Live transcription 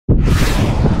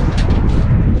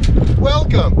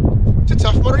Welcome to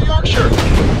Tough Mudder Yorkshire. Are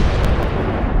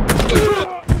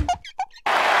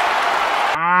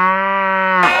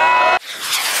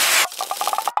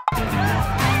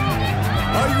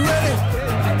you ready?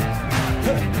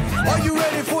 Are you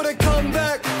ready for the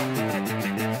comeback?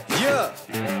 Yeah.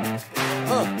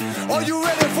 Are you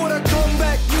ready for the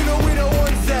comeback? You know we the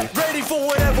ones that ready for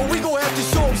whatever. We gon' have to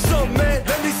show them something, man.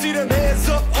 Let me see them hands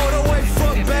up all the way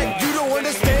front back. You don't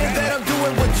understand that I'm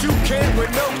doing what you can't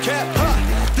with no cap.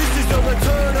 This is the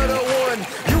return of the one.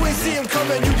 You ain't see him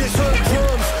coming, you just heard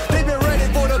drums. They've been ready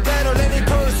for the battle. Any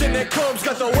person that comes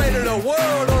got the weight of the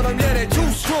world on them. Yeah, they're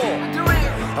too strong.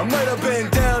 I might have been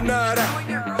down, not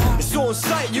out. It's on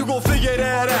sight, you gon' figure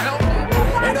that out.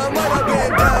 And I might have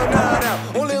been down, not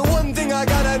out. Only one thing I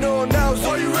gotta know now is,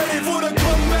 are you ready for the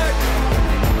comeback?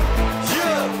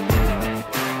 Yeah.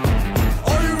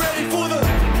 Are you ready for the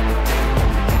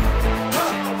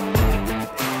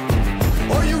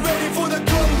Are you ready for the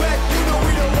comeback? You know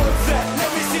we the ones that let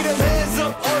me see them hands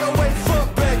up all the way front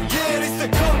back. Yeah, it's the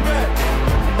comeback.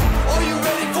 Are you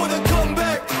ready for the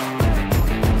comeback?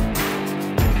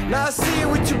 Now I see it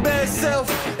with your bad self.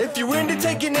 If you into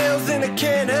taking L's, then I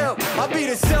can't help. I'll be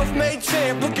the self-made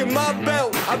champ, look at my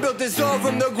belt. I built this all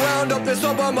from the ground up, it's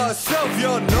all by myself,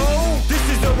 y'all know. This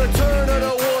is the return of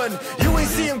the one. You ain't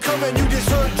see him coming, you just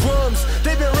heard drums.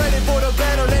 They've been ready for the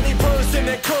battle. Any person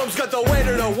that comes got the weight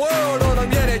of the world on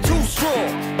them, yeah, they're too strong.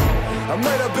 I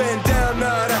might have been down,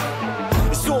 not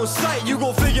out. It's on sight, you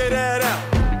gon' figure that out.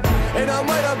 And I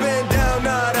might have been down,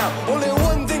 not out. Only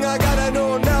one thing I gotta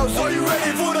know now is, are you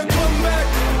ready for the comeback?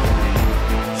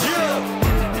 Yeah.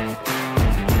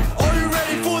 Are you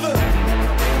ready for the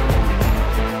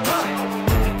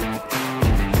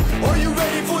Are you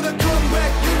ready for the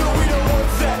comeback? You know we the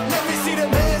ones that let me see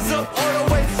them hands up all the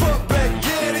way front back.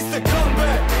 Yeah, it's the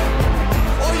comeback.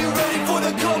 Are you ready for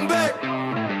the comeback?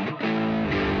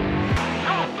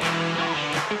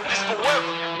 It's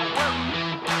forever.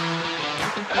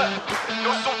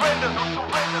 No surrender.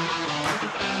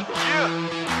 Yeah.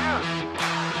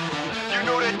 You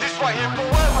know that this right here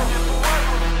forever.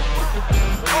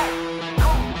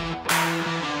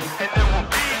 And there will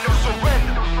be no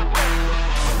surrender.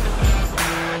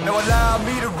 Now allow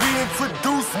me to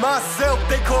reintroduce myself.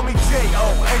 They call me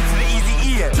J.O.N. to the easy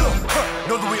E.N.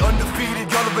 Know that we undefeated.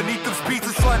 Y'all are beneath them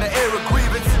speeches trying to air a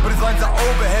grievance. But his lines are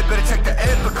overhead, better check the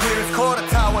air for clearance. Call the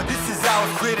tower, this is ours.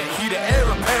 Clear the heat, the air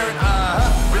apparent.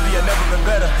 Really, I've never been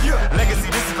better. Legacy,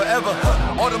 this is forever.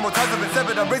 All the more times I've been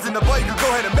severed, I'm raising the bar, you can go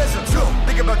ahead and measure.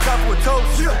 Think about time for a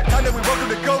toast. Time that we welcome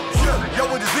to go. Yo,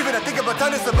 we're just leaving, I think about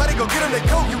time that somebody go get on their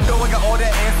coat. You know I got all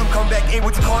that anthem, come back in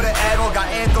what you call that add-on. Got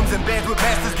anthems and bands with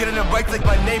masters, getting them right like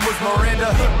my name was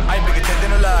Miranda. I ain't bigger dead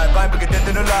than alive, I ain't bigger dead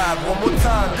than alive. One more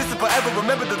time, this is forever,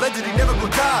 remember the legend, he never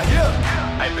gon' die.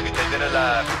 Yeah. I ain't bigger dead than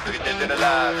alive, bigger dead than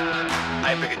alive.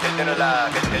 I ain't bigger dead than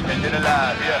alive, dead than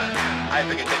alive, yeah. I ain't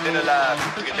bigger dead than alive,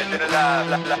 bigger dead than alive,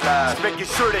 Just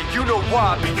making sure that you know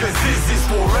why, because this is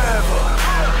forever.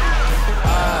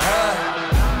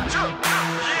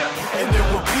 And there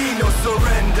will be no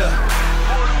surrender.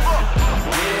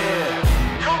 Yeah.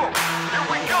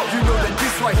 You know that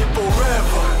this right here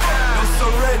forever. No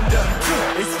surrender.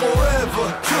 It's forever.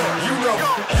 You know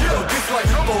this right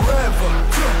here forever.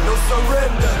 No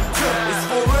surrender. It's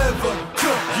forever.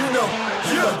 You know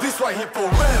this right here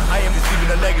forever. I am just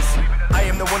leaving a legacy. I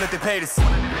am the one that they paid us.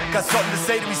 Got something to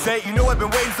say to me, say it. You know I've been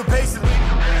waiting so patiently.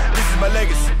 This is my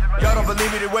legacy. Y'all don't believe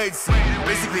me, then wait.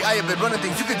 Basically, I have been running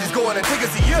things. You can just go on and take a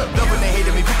seat. Yeah. Loving they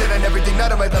hated me, put that on everything.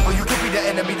 Not on my level. You can't be the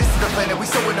enemy. This is the plan that we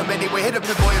showing them anyway. Hit up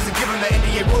the lawyers and give them the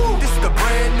NDA. Woo! This is the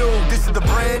brand new. This is the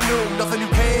brand new. Nothing you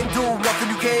can do.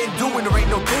 Nothing you can't do. And there ain't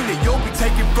no thing that you'll be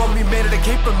taking from me. Man, it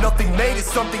came from nothing. Made it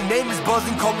something. Name is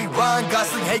buzzing. Call me Ryan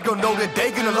Gosling. Hey, gon' know that they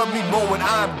gonna love me more when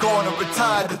I'm gonna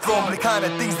retire the throne. The kind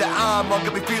of things that I'm gonna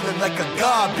be feeling like a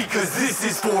god, because this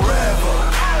is forever.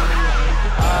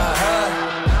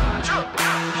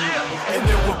 And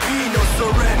there will be no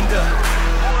surrender.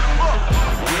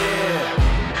 Yeah.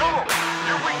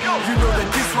 You know that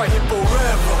this right here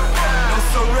forever. No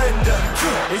surrender.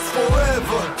 It's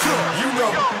forever. You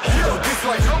know this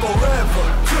right here forever.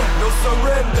 No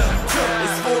surrender.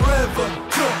 It's forever.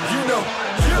 You know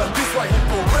this right here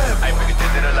forever. I ain't bigger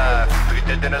dead than alive. Bigger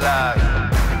dead than alive.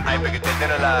 I ain't bigger dead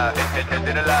than alive, dead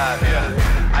than alive,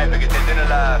 yeah. I ain't bigger dead than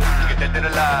alive, bigger dead than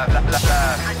alive,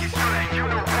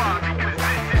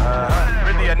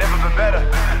 Really, I never been better.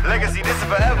 Legacy, this is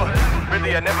forever.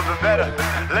 Really, I never been better.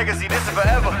 Legacy, this is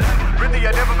forever. Really,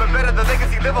 I never been better. The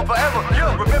legacy live on forever.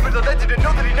 Yo, remember the legend and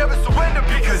know that he never surrendered,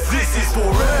 because this is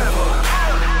forever.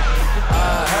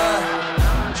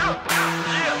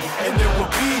 And there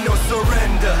will be no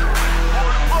surrender.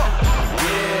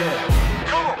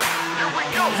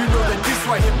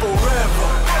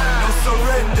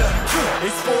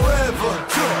 it's forever.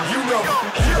 You know,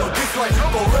 this life is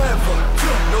forever.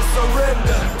 No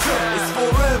surrender, it's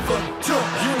forever.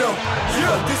 You know,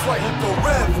 this life is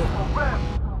forever.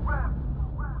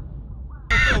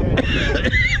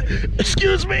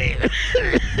 Excuse me.